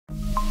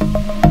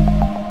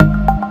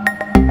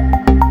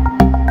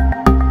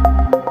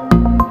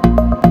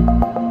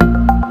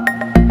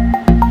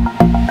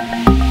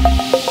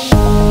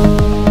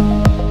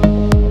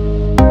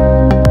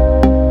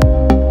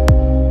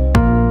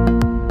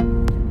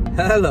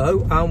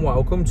Hello and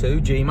welcome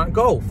to GMAC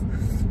Golf.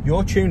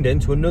 You're tuned in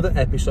to another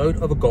episode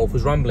of A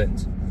Golfer's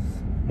Ramblings.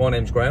 My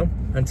name's Graham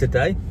and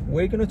today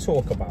we're going to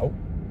talk about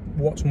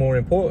what's more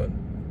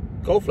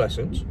important, golf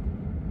lessons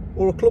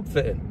or a club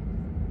fitting.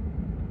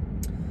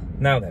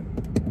 Now then,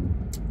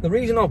 the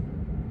reason I've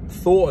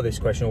thought of this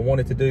question or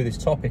wanted to do this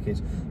topic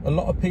is a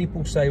lot of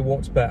people say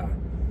what's better,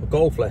 a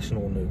golf lesson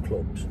or new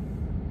clubs.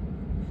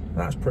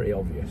 That's pretty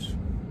obvious,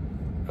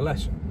 a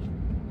lesson.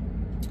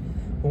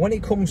 But when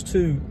it comes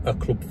to a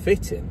club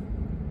fitting,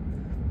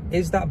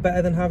 is that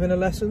better than having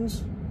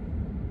lessons?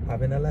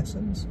 Having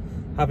lessons?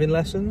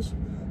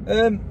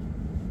 I've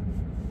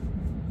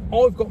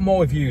got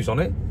my views on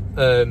it,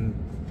 and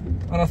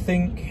I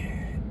think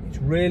it's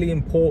really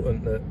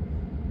important that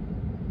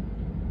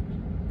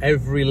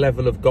every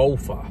level of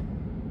golfer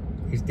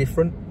is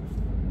different.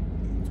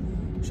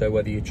 So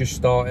whether you're just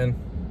starting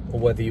or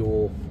whether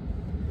you're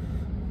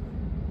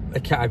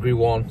a category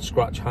 1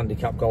 scratch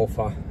handicap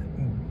golfer,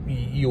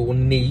 your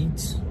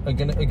needs are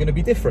gonna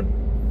be different.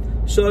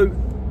 So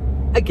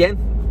again,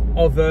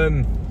 I've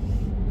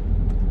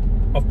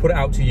put it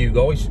out to you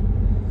guys.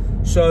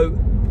 So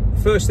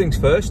first things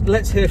first,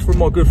 let's hear from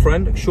my good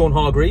friend Sean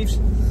Hargreaves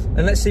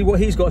and let's see what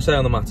he's got to say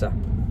on the matter.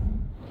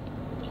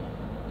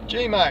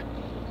 GMAC,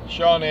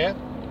 Sean here.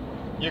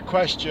 Your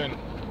question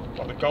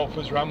for the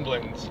Golfer's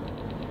Ramblings.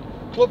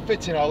 Club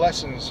fitting or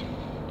lessons?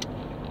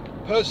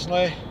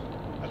 Personally,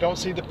 I don't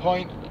see the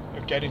point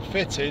of getting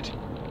fitted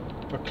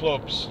for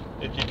clubs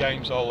if your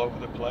game's all over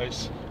the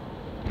place.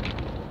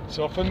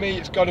 So for me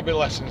it's got to be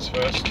lessons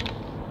first,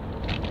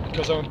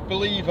 because I'm a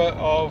believer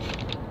of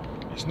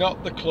it's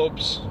not the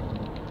clubs,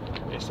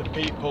 it's the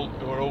people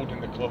who are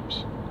holding the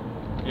clubs.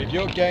 If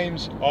your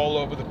game's all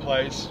over the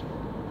place,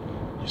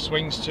 your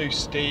swing's too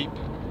steep,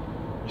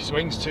 your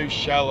swing's too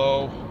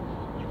shallow,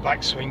 your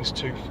backswing's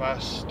too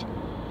fast,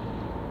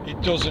 it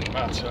doesn't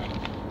matter.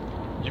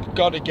 You've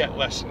got to get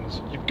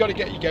lessons, you've got to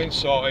get your game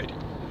sorted,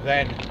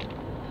 then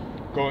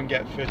go and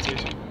get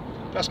fitted.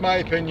 That's my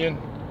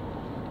opinion.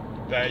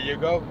 There you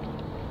go.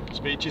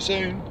 Speak to you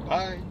soon.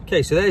 Bye.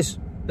 Okay, so there's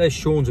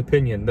Sean's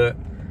opinion that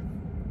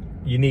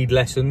you need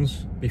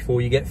lessons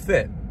before you get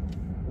fit.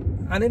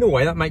 And in a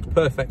way that makes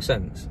perfect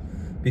sense,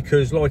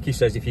 because like he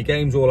says, if your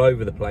game's all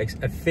over the place,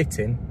 a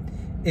fitting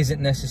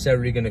isn't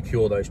necessarily going to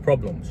cure those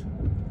problems.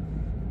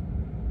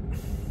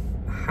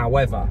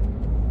 However,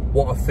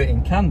 what a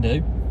fitting can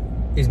do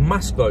is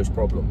mask those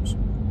problems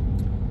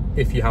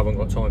if you haven't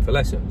got time for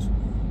lessons.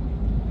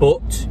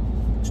 But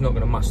it's not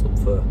going to mask them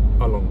for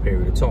a long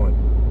period of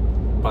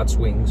time. Bad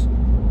swings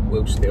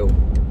will still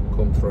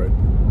come through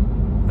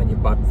and your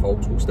bad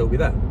faults will still be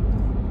there,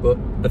 but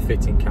a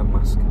fitting can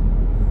mask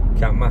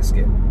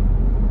it.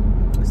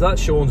 So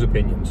that's Sean's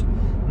opinions.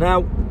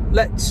 Now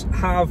let's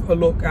have a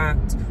look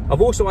at,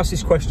 I've also asked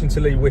this question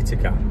to Lee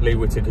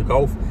Whittaker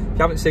Golf. If you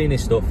haven't seen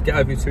his stuff, get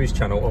over to his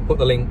channel. I'll put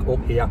the link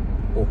up here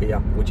or here,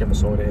 whichever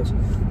side it is,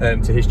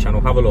 to his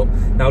channel. Have a look.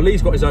 Now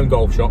Lee's got his own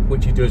golf shop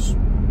which he does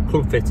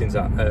club fittings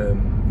at.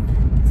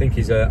 I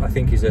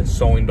think he's a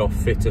signed off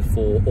fitter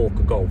for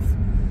Orca Golf,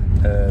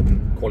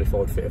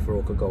 qualified fitter for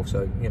Orca Golf.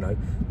 So you know,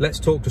 let's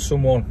talk to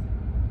someone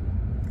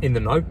in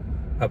the know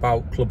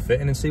about club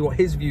fitting and see what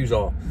his views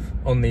are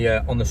on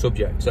the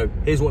subject. So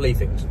here's what Lee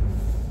thinks.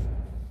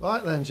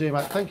 Right then,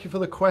 GMAC, thank you for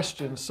the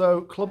question.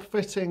 So club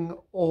fitting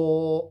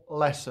or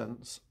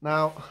lessons?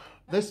 Now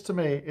this to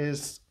me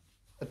is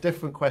a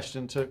different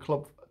question to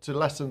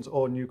lessons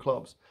or new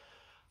clubs.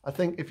 I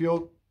think if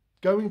you're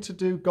going to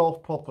do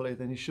golf properly,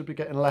 then you should be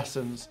getting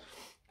lessons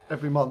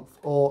every month,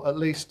 or at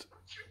least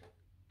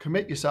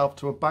commit yourself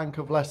to a bank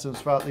of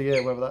lessons throughout the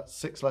year, whether that's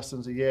 6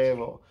 lessons a year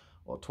or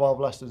 12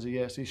 lessons a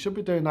year. So you should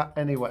be doing that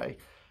anyway.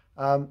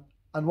 And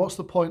what's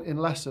the point in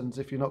lessons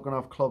if you're not going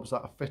to have clubs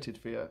that are fitted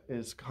for you,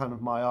 is kind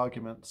of my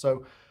argument.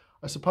 So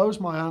I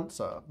suppose my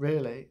answer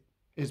really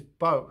is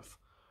both.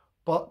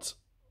 But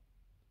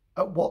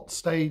at what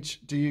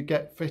stage do you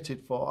get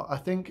fitted for? I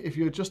think if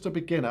you're just a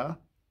beginner,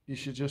 you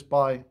should just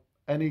buy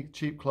any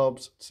cheap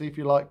clubs, see if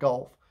you like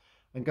golf,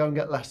 and go and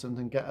get lessons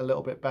and get a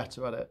little bit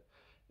better at it.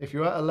 If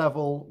you're at a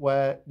level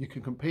where you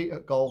can compete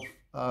at golf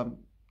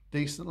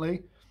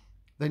decently,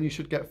 then you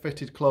should get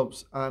fitted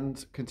clubs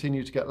and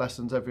continue to get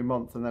lessons every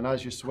month. And then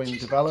as your swing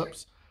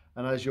develops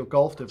and as your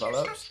golf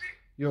develops,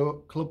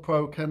 your club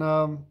pro can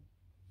or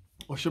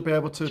should be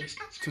able to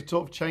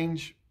sort of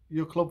change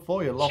your club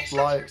for you, loft,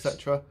 lie,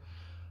 etc.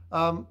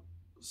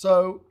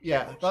 So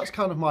yeah, that's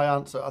kind of my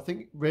answer. I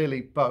think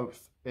really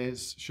both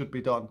should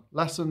be done.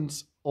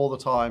 Lessons all the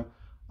time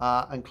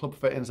and club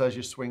fittings as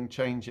your swing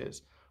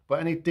changes. But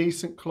any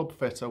decent club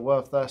fitter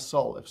worth their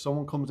salt, if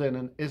someone comes in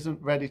and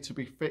isn't ready to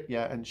be fit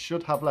yet and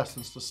should have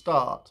lessons to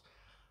start,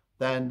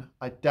 then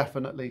I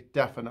definitely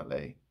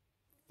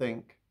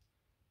think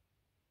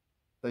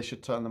they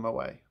should turn them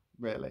away,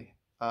 really,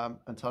 and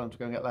tell them to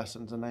go and get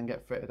lessons and then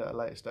get fitted at a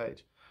later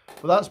stage.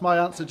 But that's my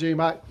answer,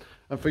 GMAC.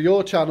 And for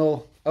your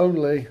channel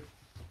only,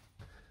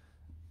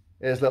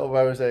 here's little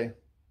Rosie.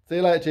 See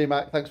you later,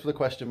 GMAC. Thanks for the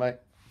question, mate.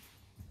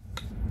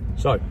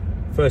 So,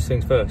 first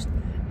things first,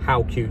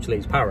 how cute's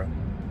Lee's parrot?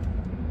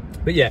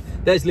 But yeah,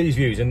 there's Lee's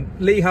views, and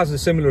Lee has a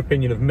similar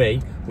opinion of me,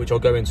 which I'll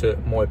go into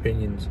my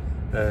opinions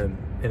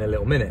in a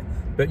little minute.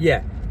 But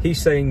yeah,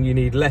 he's saying you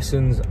need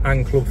lessons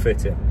and club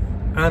fitting,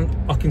 and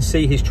I can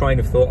see his train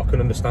of thought. I can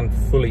understand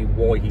fully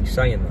why he's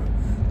saying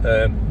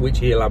that, which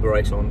he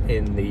elaborates on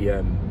in the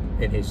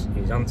in his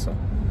answer.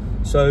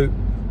 So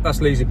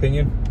that's Lee's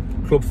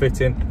opinion: club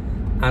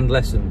fitting and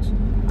lessons.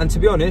 And to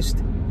be honest,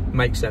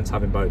 makes sense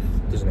having both,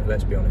 doesn't it?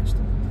 Let's be honest.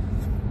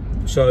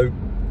 So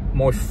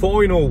my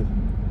final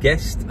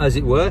guest, as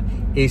it were,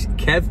 is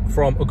Kev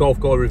from A Golf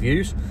Guy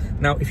Reviews.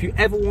 Now, if you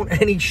ever want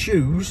any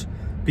shoes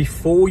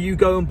before you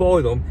go and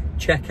buy them,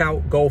 check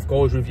out Golf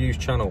Guy's Reviews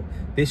channel.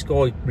 This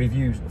guy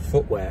reviews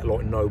footwear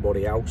like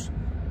nobody else.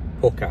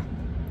 Pucker.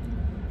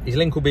 His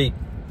link will be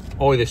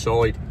either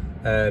side,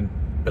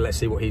 but let's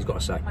see what he's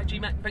got to say. Hi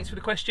GMAC, thanks for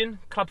the question.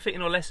 Club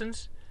fitting or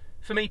lessons?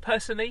 For me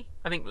personally,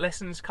 I think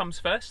lessons comes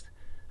first.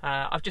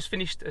 I've just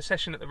finished a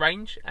session at the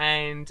range,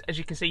 and as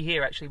you can see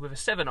here, actually with a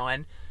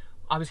 7-iron,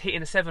 I was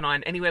hitting a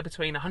 7-iron anywhere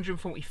between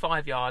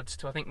 145 yards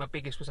to, I think my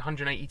biggest was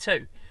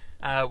 182,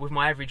 with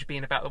my average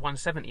being about the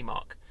 170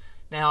 mark.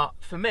 Now,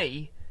 for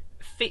me,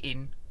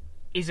 fitting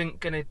isn't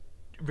going to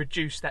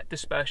reduce that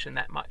dispersion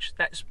that much.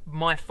 That's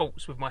my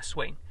faults with my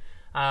swing.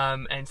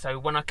 And so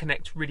when I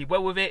connect really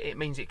well with it, it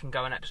means it can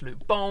go an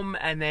absolute bomb,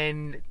 and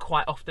then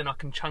quite often I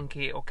can chunk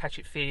it or catch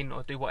it thin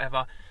or do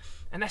whatever.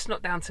 And that's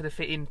not down to the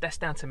fitting, that's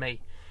down to me.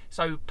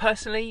 So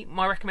personally,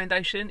 my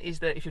recommendation is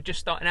that if you're just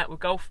starting out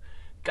with golf,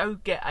 go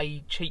get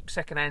a cheap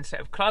second-hand set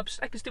of clubs.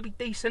 They can still be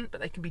decent,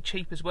 but they can be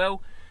cheap as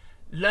well.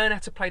 Learn how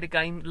to play the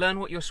game, learn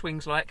what your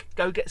swing's like,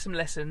 go get some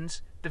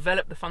lessons,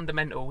 develop the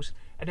fundamentals,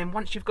 and then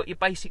once you've got your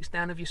basics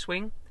down of your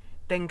swing,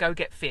 then go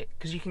get fit,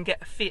 because you can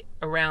get fit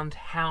around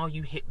how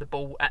you hit the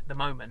ball at the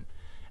moment.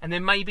 And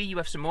then maybe you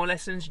have some more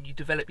lessons and you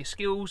develop your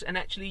skills, and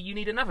actually you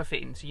need another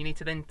fitting, so you need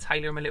to then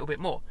tailor them a little bit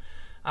more.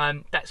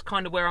 That's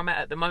kind of where I'm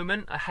at the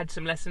moment. I had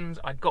some lessons,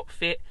 I got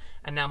fit,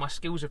 and now my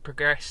skills have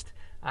progressed,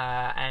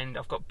 and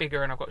I've got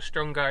bigger and I've got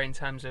stronger in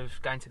terms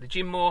of going to the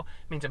gym more.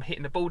 It means I'm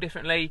hitting the ball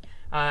differently,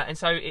 and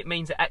so it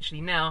means that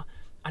actually now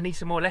I need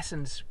some more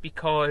lessons,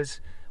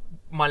 because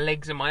my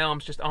legs and my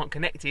arms just aren't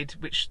connected,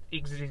 which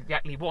is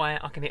exactly why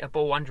I can hit a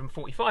ball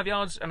 145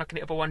 yards and I can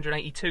hit a ball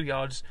 182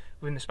 yards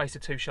within the space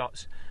of 2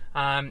 shots.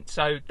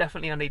 So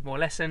definitely I need more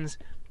lessons.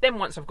 Then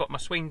once I've got my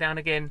swing down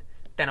again,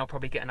 then I'll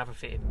probably get another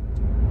fitting.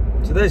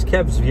 So there's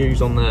Kev's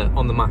views on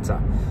the matter.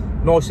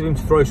 Nice of him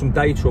to throw some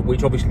data up,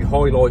 which obviously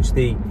highlights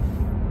the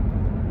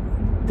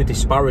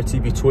disparity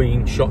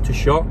between shot to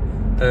shot,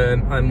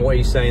 and what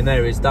he's saying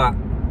there is that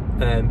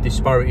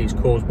disparity is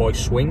caused by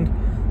swing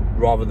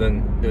rather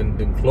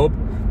than club.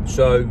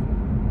 So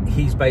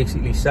he's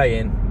basically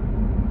saying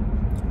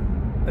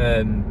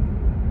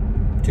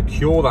to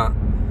cure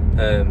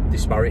that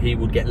disparity, he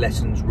would get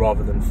lessons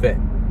rather than fit.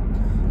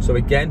 So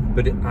again,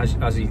 but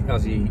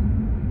as he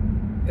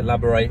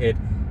elaborated,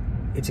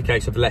 it's a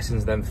case of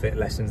lessons then fit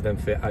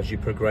as you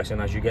progress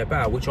and as you get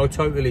better, which I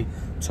totally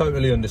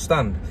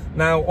understand.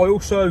 Now, I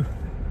also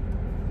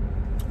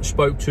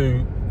spoke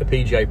to a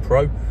PGA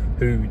pro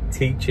who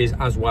teaches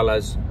as well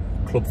as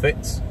club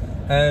fits,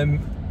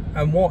 and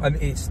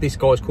it's this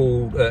guy's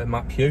called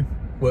Matt Pugh,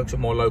 works at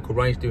my local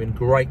range, doing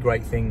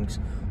great things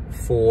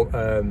for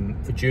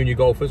junior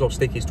golfers. I'll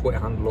stick his Twitter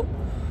handle up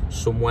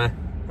somewhere,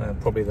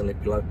 probably the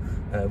link below,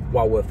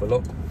 well worth a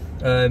look.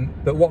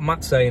 But what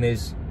Matt's saying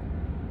is,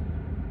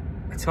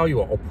 I tell you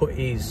what, I'll put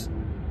his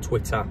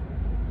Twitter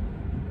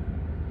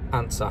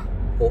answer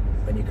up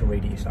and you can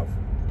read it yourself.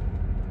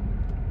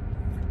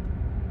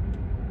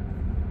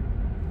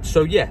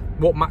 So yeah,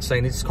 what Matt's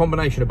saying is it's a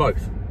combination of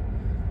both.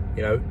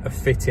 You know, a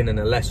fitting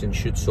and a lesson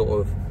should sort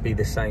of be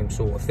the same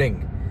sort of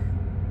thing.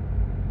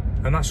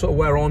 And that's sort of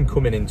where I'm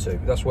coming into.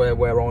 That's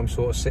where I'm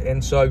sort of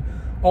sitting. So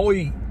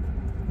I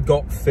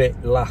got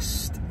fit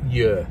last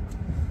year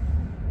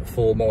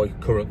for my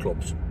current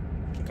clubs,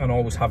 and I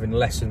was having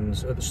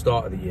lessons at the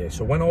start of the year.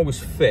 So when I was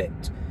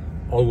fit,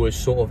 I was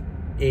sort of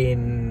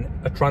in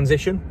a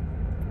transition.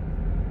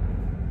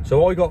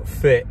 So I got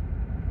fit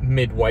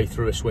midway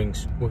through a swing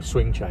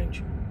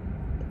change,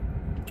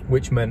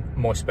 which meant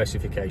my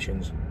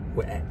specifications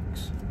were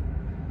X.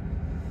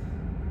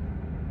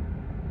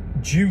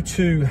 Due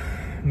to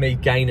me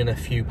gaining a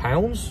few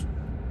pounds,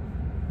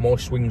 my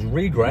swings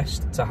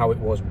regressed to how it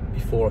was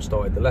before I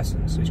started the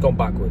lessons. So it's gone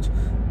backwards.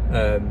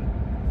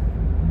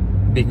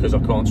 Because I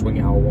can't swing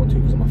it how I want to,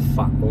 because I'm a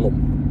fat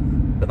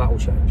lump. But that will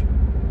change.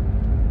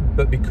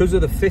 But because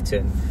of the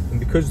fitting, and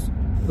because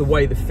the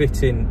way the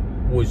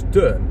fitting was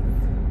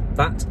done,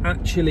 that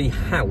actually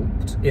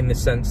helped in the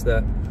sense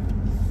that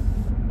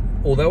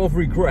although I've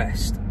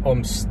regressed,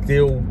 I'm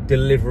still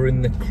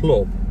delivering the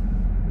club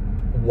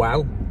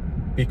well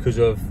because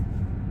of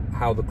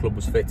how the club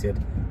was fitted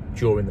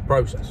during the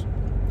process.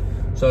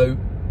 So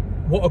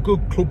what a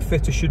good club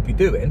fitter should be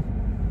doing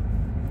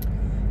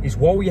is,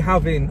 while you're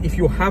having, if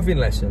you're having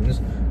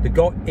lessons, the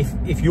guy,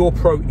 if your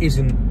pro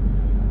isn't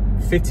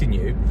fitting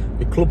you,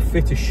 the club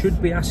fitter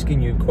should be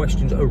asking you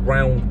questions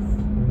around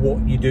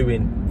what you're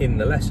doing in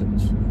the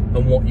lessons.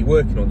 and what you're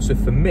working on. So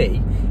for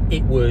me,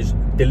 it was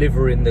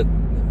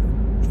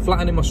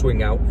flattening my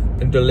swing out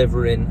and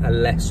delivering a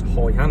less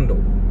high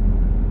handle.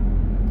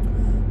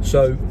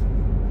 So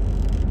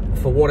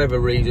for whatever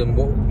reason,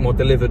 what my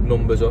delivered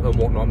numbers and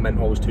whatnot meant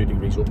I was 2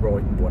 degrees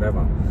upright and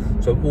whatever.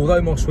 So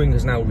although my swing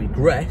has now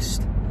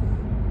regressed,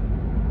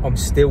 I'm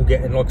still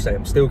getting, like I say,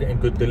 I'm still getting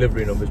good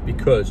delivery numbers,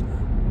 because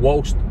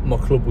whilst my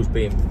club was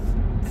being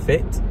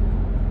fit,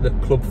 the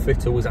club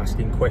fitter was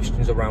asking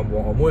questions around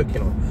what I'm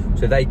working on,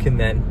 so they can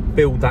then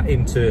build that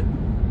into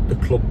the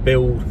club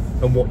build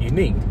and what you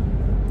need.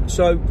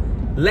 So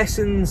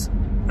lessons,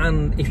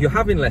 and if you're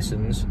having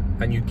lessons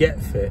and you get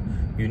fit,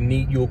 you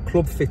need, your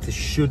club fitter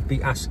should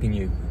be asking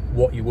you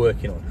what you're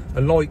working on.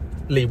 And like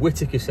Lee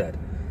Whittaker said,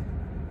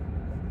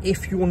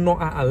 if you're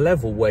not at a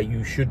level where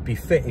you should be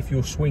fit, if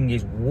your swing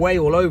is way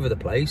all over the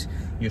place,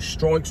 your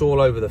strike's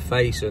all over the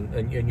face,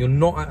 and you're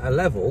not at a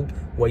level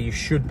where you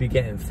should be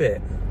getting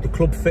fit, the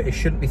club fitter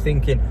shouldn't be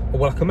thinking, oh,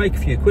 well, I can make a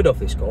few quid off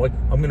this guy,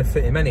 I'm going to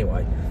fit him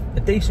anyway.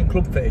 A decent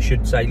club fitter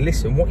should say,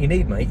 listen, what you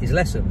need, mate, is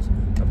lessons,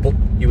 and put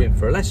you in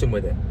for a lesson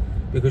with it,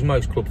 because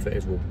most club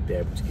fitters will be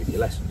able to give you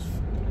lessons.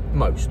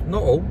 Most,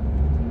 not all.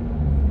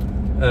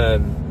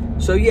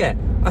 So yeah,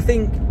 I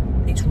think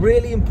it's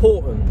really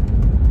important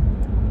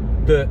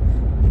that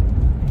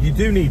you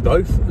do need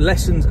both.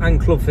 Lessons and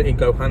club fitting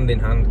go hand in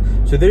hand.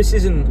 So this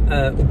isn't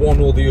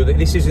one or the other.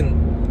 This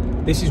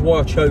is why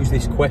I chose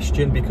this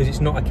question, because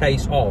it's not a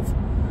case of,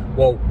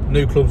 well,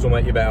 new clubs will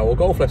make you better or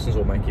golf lessons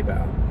will make you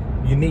better.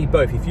 You need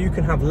both. If you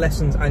can have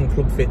lessons and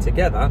club fit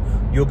together,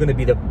 you're going to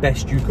be the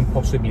best you can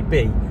possibly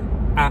be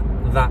at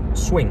that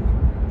swing.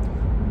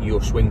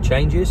 Your swing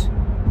changes,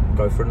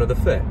 go for another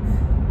fit.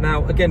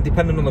 Now, again,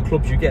 depending on the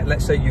clubs you get,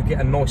 let's say you get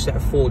a nice set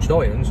of forged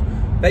irons,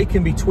 they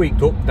can be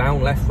tweaked up,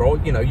 down, left, right.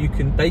 You know,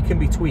 they can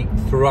be tweaked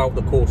throughout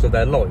the course of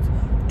their life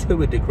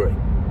to a degree.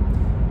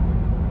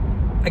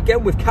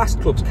 Again, with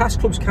cast clubs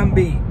can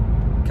be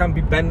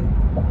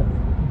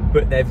bent,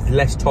 but there's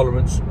less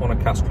tolerance on a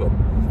cast club.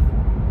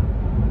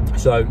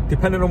 So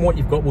depending on what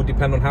you've got will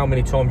depend on how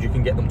many times you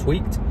can get them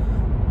tweaked.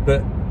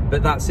 But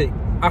that's it.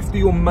 After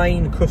your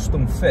main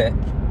custom fit,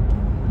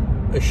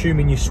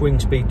 assuming your swing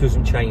speed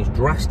doesn't change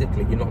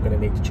drastically, you're not going to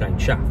need to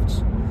change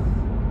shafts.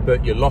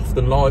 But your loft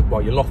and lie,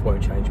 well, your loft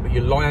won't change, but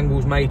your lie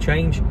angles may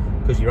change,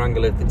 because your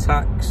angle of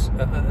attack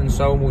and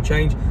so on will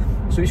change.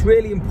 So it's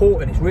really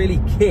important, it's really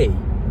key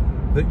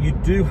that you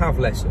do have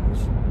lessons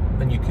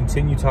and you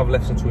continue to have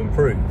lessons to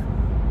improve,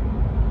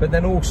 but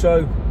then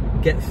also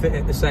get fit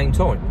at the same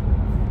time.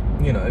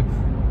 You know,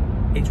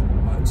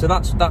 so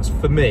that's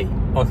for me.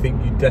 I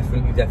think you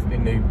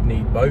definitely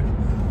need both.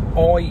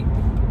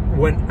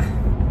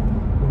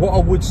 What I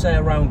would say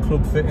around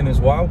club fitting as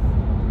well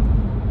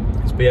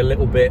is be a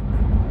little bit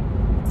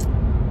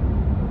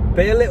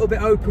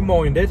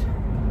open-minded,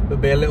 but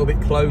be a little bit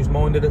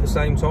closed-minded at the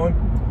same time.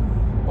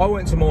 I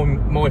went to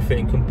my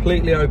fitting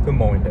completely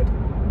open-minded.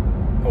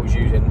 I was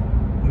using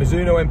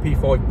Mizuno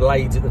MP5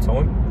 blades at the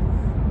time,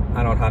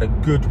 and I'd had a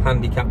good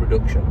handicap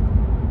reduction.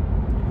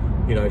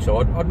 You know, so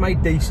I'd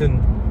made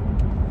decent,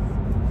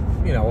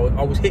 you know,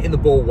 I was hitting the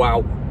ball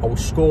well, I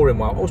was scoring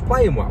well, I was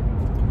playing well.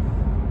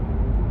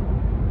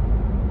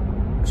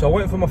 So I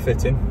went for my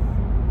fitting,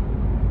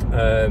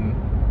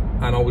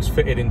 and I was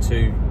fitted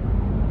into,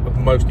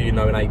 most of you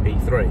know, an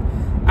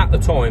AP3. At the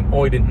time,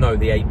 I didn't know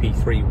the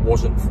AP3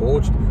 wasn't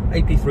forged.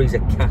 AP3 is a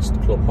cast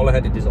club,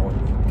 hollow-headed design,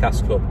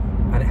 cast club,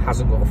 and it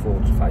hasn't got a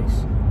forged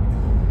face.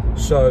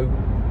 So,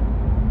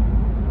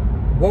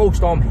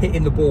 whilst I'm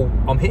hitting the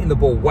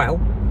ball well,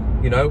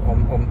 you know,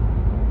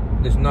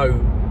 there's no,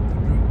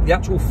 the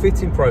actual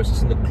fitting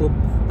process in the club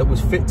that was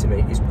fit to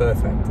me is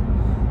perfect.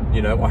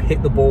 You know, I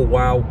hit the ball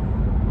well,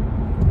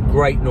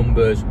 great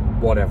numbers,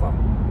 whatever.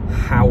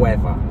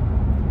 However,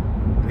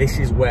 this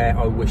is where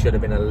I wish I'd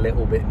have been a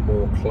little bit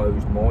more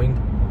closed mind.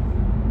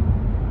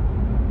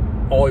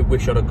 I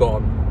wish I'd have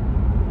got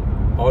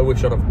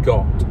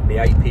the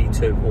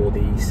AP2 or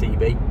the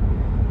CB.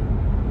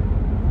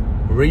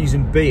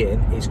 Reason being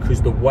is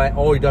because the way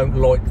I don't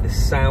like the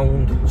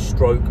sound,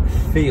 stroke,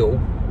 feel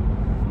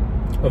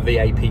of the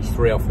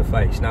AP3 off the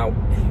face. Now,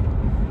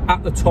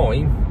 at the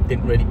time, it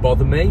didn't really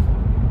bother me.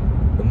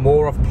 The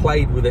more I've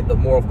played with it, the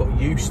more I've got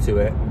used to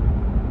it.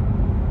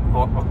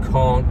 I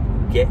can't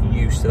get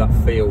used to that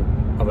feel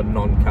of a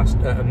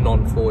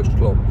non-forged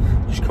club.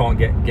 Just can't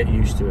get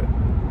used to it.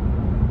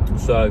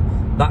 So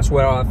that's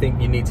where I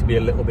think you need to be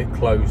a little bit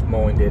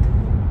closed-minded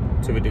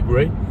to a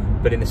degree,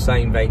 but in the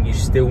same vein, you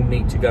still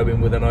need to go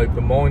in with an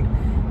open mind.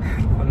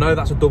 I know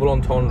that's a double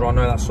entendre. I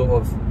know that's sort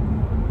of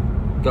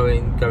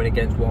going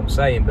against what I'm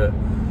saying, but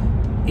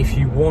if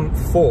you want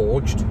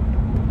forged,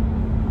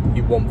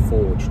 you want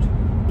forged.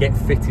 Get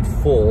fitted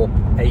for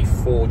a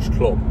forged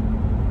club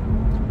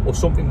or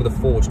something with a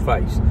forged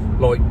face,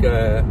 like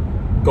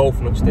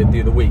Golf Nuts did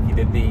the other week. He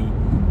did the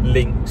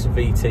Lynx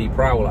VT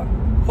Prowler,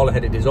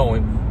 hollow-headed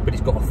design, but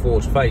it's got a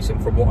forged face,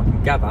 and from what I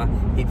can gather,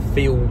 it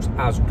feels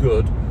as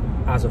good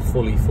as a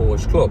fully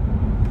forged club.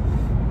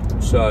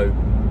 So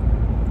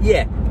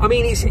yeah, I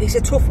mean, it's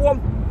a tough one,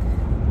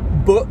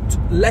 but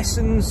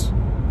lessons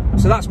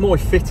So that's my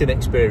fitting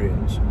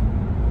experience.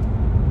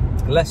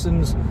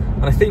 Lessons,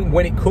 and I think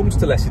when it comes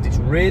to lessons, it's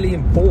really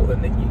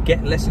important that you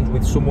get lessons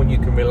with someone you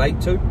can relate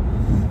to.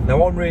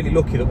 Now, I'm really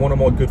lucky that one of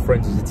my good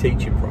friends is a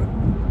teaching pro,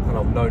 and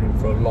I've known him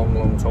for a long,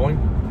 long time.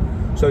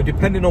 So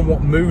depending on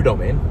what mood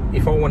I'm in,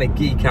 if I want to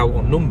geek out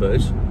on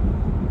numbers,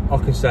 I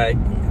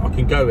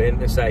can go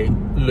in and say,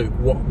 Luke,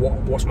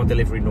 what's my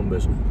delivery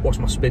numbers? What's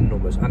my spin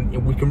numbers?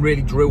 And we can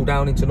really drill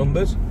down into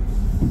numbers.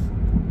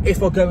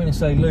 If I go in and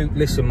say, Luke,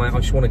 listen, mate, I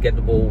just want to get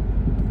the ball,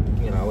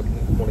 you know, I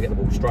want to get the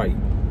ball straight.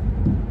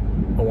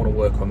 I want to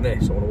work on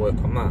this, I want to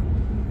work on that.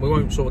 We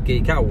won't sort of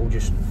geek out, we'll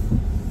just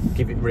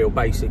give it real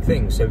basic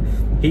things. So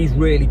he's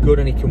really good,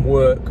 and he can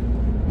work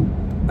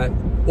at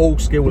all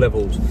skill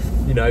levels.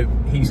 You know,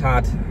 he's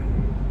had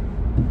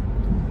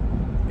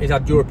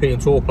European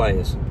Tour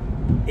players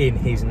in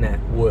his net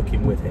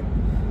working with him.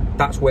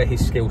 That's where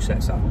his skill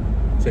set's at.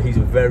 So he's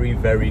a very,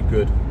 very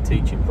good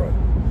teaching pro,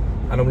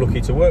 and I'm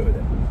lucky to work with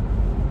him.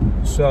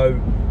 So,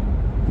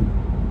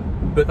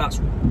 but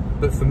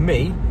for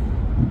me,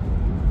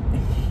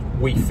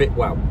 we fit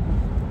well.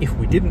 If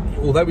we didn't,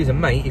 although he's a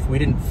mate, if we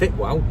didn't fit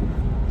well,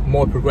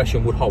 my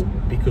progression would halt,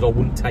 because I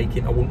wouldn't take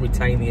it, I wouldn't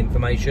retain the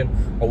information,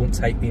 I wouldn't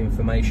take the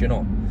information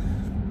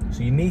on.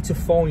 So you need to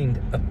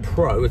find a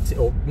pro,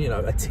 or you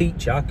know, a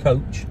teacher, a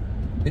coach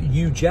that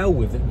you gel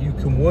with, that you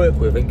can work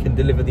with, and can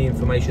deliver the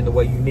information the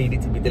way you need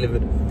it to be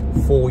delivered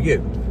for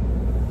you.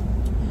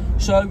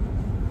 So,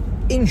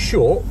 in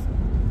short,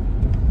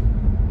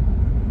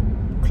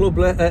 club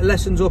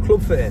lessons or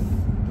club fitting?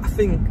 I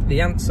think the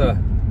answer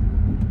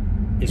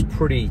is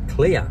pretty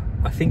clear.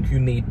 I think you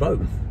need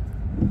both.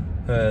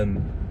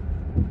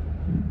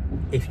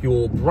 If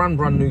you're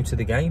brand new to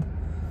the game,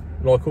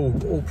 like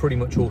pretty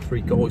much all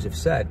three guys have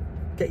said,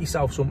 get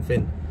yourself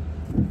something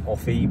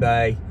off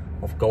eBay,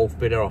 off Golf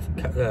Bidder, off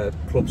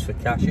Clubs for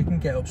Cash. You can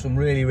get up some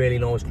really, really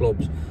nice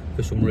clubs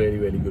for some really,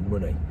 really good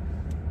money.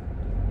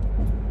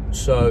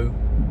 So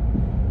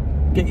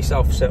get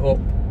yourself set up,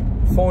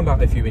 find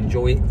out if you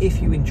enjoy it.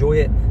 If you enjoy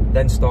it,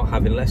 then start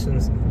having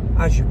lessons.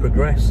 As you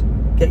progress,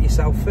 get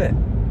yourself fit,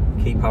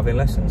 keep having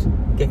lessons,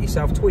 get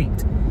yourself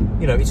tweaked.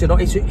 You know, it's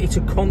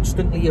a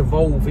constantly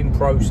evolving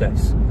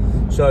process.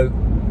 So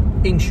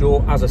in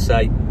short, as I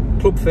say,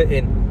 club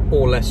fitting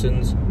or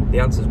lessons, the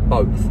answer's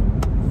both,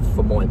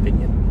 for my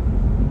opinion.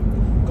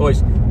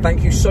 Guys,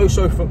 thank you so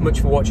much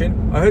for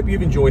watching. I hope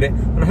you've enjoyed it,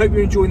 and I hope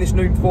you're enjoying this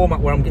new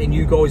format where I'm getting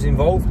you guys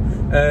involved.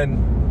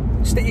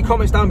 Stick your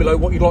comments down below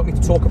what you'd like me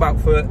to talk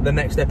about for the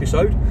next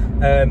episode,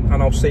 and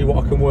I'll see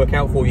what I can work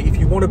out for you. If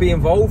you want to be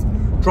involved,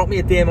 drop me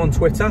a DM on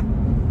Twitter,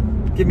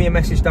 give me a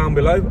message down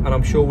below, and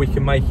I'm sure we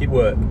can make it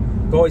work.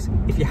 Guys,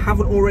 if you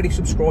haven't already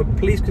subscribed,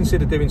 please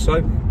consider doing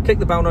so. Click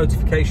the bell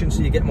notification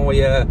so you get my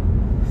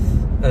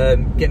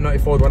get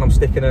notified when I'm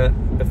sticking a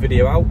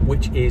video out,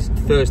 which is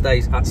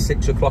Thursdays at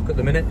 6 o'clock at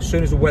the minute. As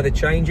soon as the weather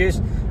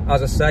changes,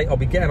 as I say, I'll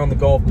be getting on the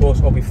golf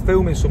course, I'll be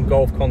filming some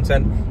golf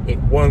content. It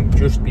won't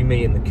just be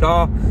me in the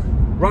car.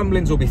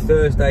 Ramblings will be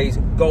Thursdays,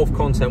 golf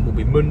content will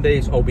be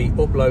Mondays. I'll be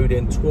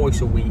uploading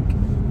twice a week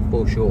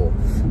for sure.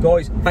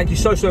 Guys, thank you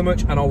so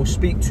much, and I will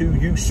speak to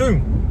you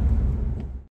soon.